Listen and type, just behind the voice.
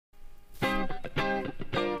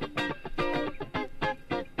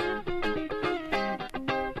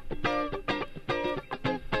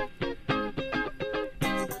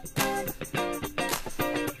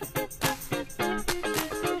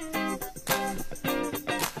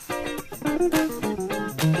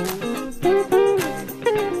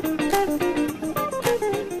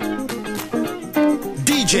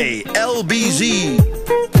DJ LBZ.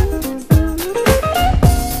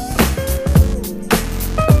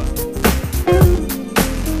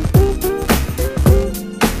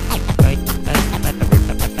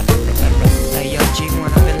 Hey, yo, G1,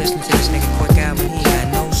 I've been listening to this nigga Quik album. He ain't got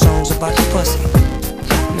no songs about the pussy. You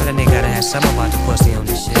know that nigga gotta have something about the pussy on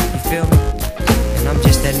this shit. You feel me? And I'm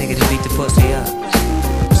just that nigga to beat the pussy up.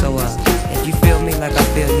 So, if you feel me like I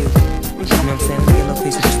feel you, you know what I'm saying? Let me get a little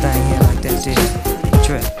piece of this thing here like that, shit.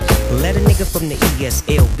 Trip. Let a nigga from the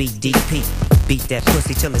ESLBDP beat that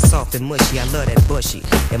pussy till it's soft and mushy. I love that bushy,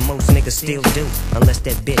 and most niggas still do, unless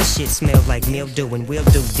that bitch shit smells like mildew. And we'll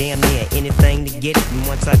do damn near anything to get it. And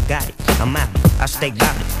once I got it, I'm out. I stay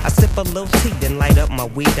bout it. I sip a little tea, then light up my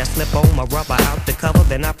weed. I slip on my rubber out the cover,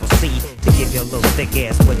 then I proceed to give you a little thick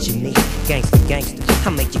ass what you need. Gangsta, gangsta, I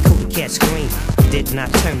make your cootie cat scream. Did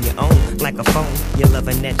not turn you on like a phone. You're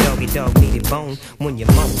loving that doggy dog meaty bone. When you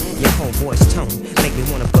moan, your whole voice tone make me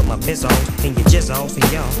wanna put my biz on in your jizzles. And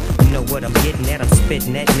y'all know what I'm getting at. I'm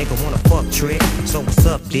spitting that nigga wanna fuck trick. So what's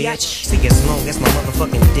up, bitch? See, as long as my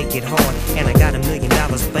motherfucking dick get hard, and I got $1 million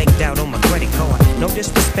banked out on my credit card. No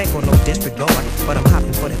disrespect or no disregard, but I'm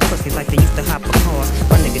hopping for that pussy like they used to hop for cars.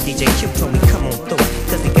 My nigga DJ Q told me come on through,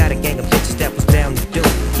 cause he got a gang of bitches that was down to do.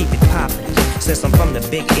 Keep it poppin'. Since I'm from the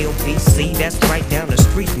big LBC, that's right down the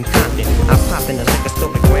street in Compton. I pop in the liquor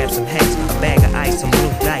store to grab some hats, a bag of ice, some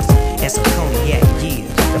blue dice, and some cognac. Yeah,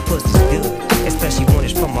 the pussy's good, especially when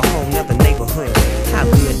it's from a whole nother neighborhood. How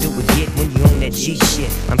good do it get when you on that G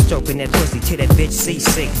shit? I'm stroking that pussy till that bitch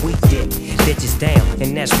seasick. We did, bitches down,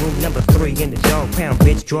 and that's room number 3 in the dog pound.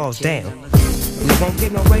 Bitch draws down. We won't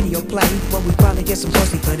get no radio play, but we probably get some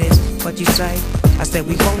pussy for this. What you say? I said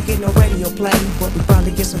we won't get no radio play, but we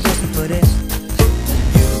probably get some pussy for this.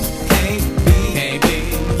 You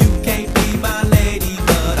can't be my lady,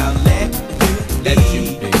 but I'll let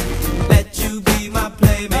you be my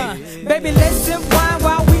playmate. Baby, let's sip wine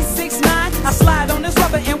while we 6'9". I slide on this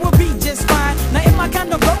rubber and we'll be just fine. Now if my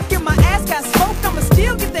kind of broke and my ass got smoked, I'ma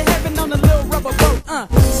still get to heaven on a little rubber boat.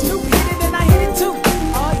 Snoop hit it and I hit it too.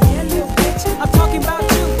 Oh yeah, little bitch, I'm talking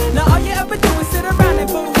about you. Now all you ever do is sit around and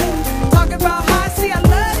boo-hoo. Talking about how I see I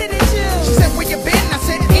love it in you. She said, where you been? I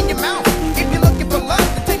said, in your mouth. If you're looking for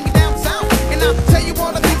love, then take me down south, and I'll tell you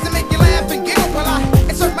all the things that make you laugh and giggle while I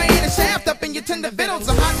insert my inner shaft up in your tender vittles.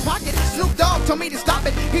 A hot pocket. Snoop Dogg told me to stop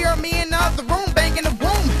it. Hear me in the other room, banging the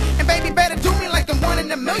room, and baby better do me like I'm 1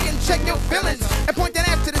 in a million. Check your feelings and point that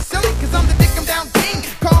ass to the ceiling, cause I'm the dick 'em down king.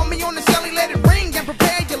 Call me on the celly, let it ring, and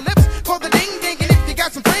prepare your lips for the ding ding. And if you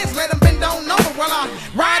got some friends, let them bend on over while I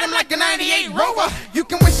ride them like a 98 Rover. You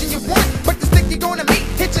can wish and you want, but the stick you're gonna meet.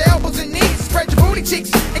 Hit your elbows and knees, spread your booty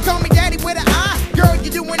cheeks, and call me daddy with an eye. Girl,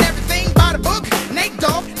 you doing everything by the book. Nate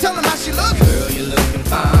Dogg, tell him how she look. Girl, you're looking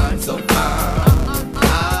fine, so fine.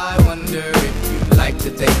 I wonder if you'd like to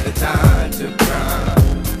take the time to cry.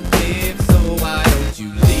 If so, why don't you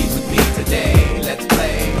leave with me today? Let's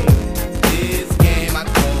play this game I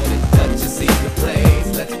call it touch a secret place.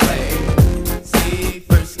 Let's play. See,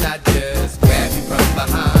 first I just grab you from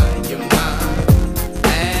behind your mind,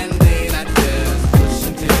 and then I just push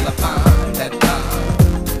until I find that line.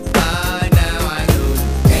 By now I know you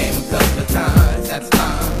came a couple of times, that's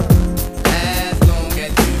fine. As long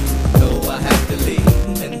as you know I have to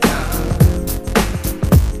leave in time.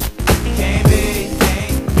 Can't be,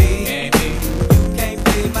 you can't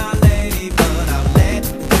be my lady, but I'll let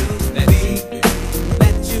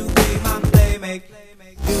you be my playmate.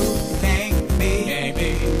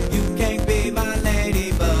 You can't be my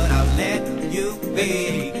lady, but I'll let you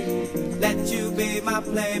be my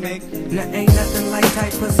playmate. Now ain't nothing like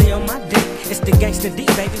tight pussy on my dick. It's the gangsta D,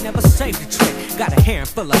 baby, never save the trick. Got a harem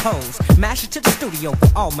full of hoes. Mash it to the studio for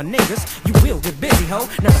all my niggas. You will get busy, ho.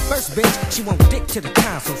 Now the first bitch, she won't dick to the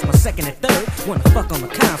consoles. My second and third wanna fuck on the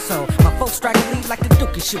console. My folks strike a lead like the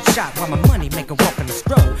Dookie shoot shot, while my money make a walk in the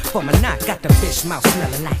stroll. For my knot, got the bitch mouth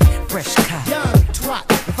smelling like fresh cotton. Young twat,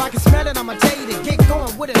 if I can smell it, I'ma tell you to get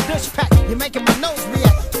going with a dish pack. You're making my nose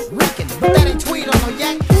react, reeking, but that ain't tweed on no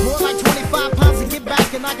yak. More like 25 pounds to get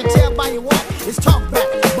back, and I can tell by your walk, it's talk back.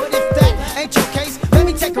 But if that ain't your case, let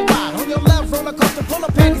me take a ride on your love roller coaster, pull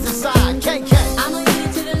the panties aside. KK. I'ma hit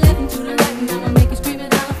it to the left and to the right, and I'ma make you scream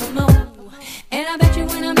it out for more. And I bet you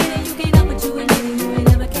when I'm in it, you can't help but you admit it. You ain't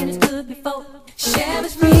never can as good before. Share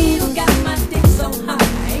is real, got my dick so high.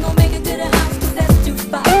 I ain't gon' make it to the house, cause that's too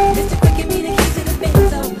far. Mr. Quik give me the keys to the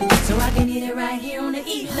benzo, so I can hit it right here on the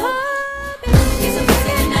E-Lo. I'ma get some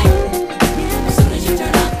pussy tonight, as soon as you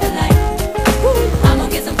turn off the light. I'ma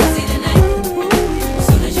get some pussy tonight, as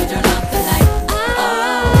soon as you turn off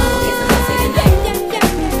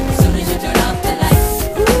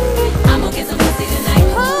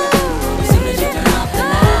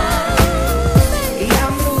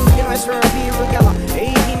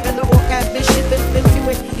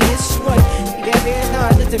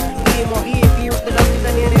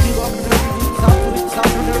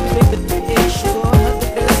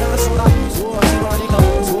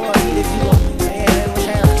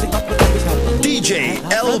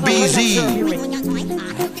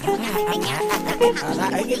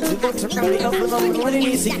I get to go to carry up the moment when it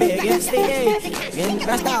is against the day. In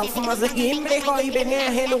fast out from us again, they call you being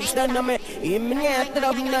a hello, stand on me. In minute, the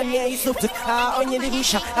oven on your soup, on your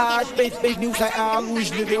dish, space news, I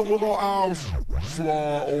usually will go out. Fly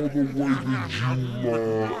all the way to Juma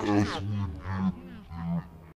as we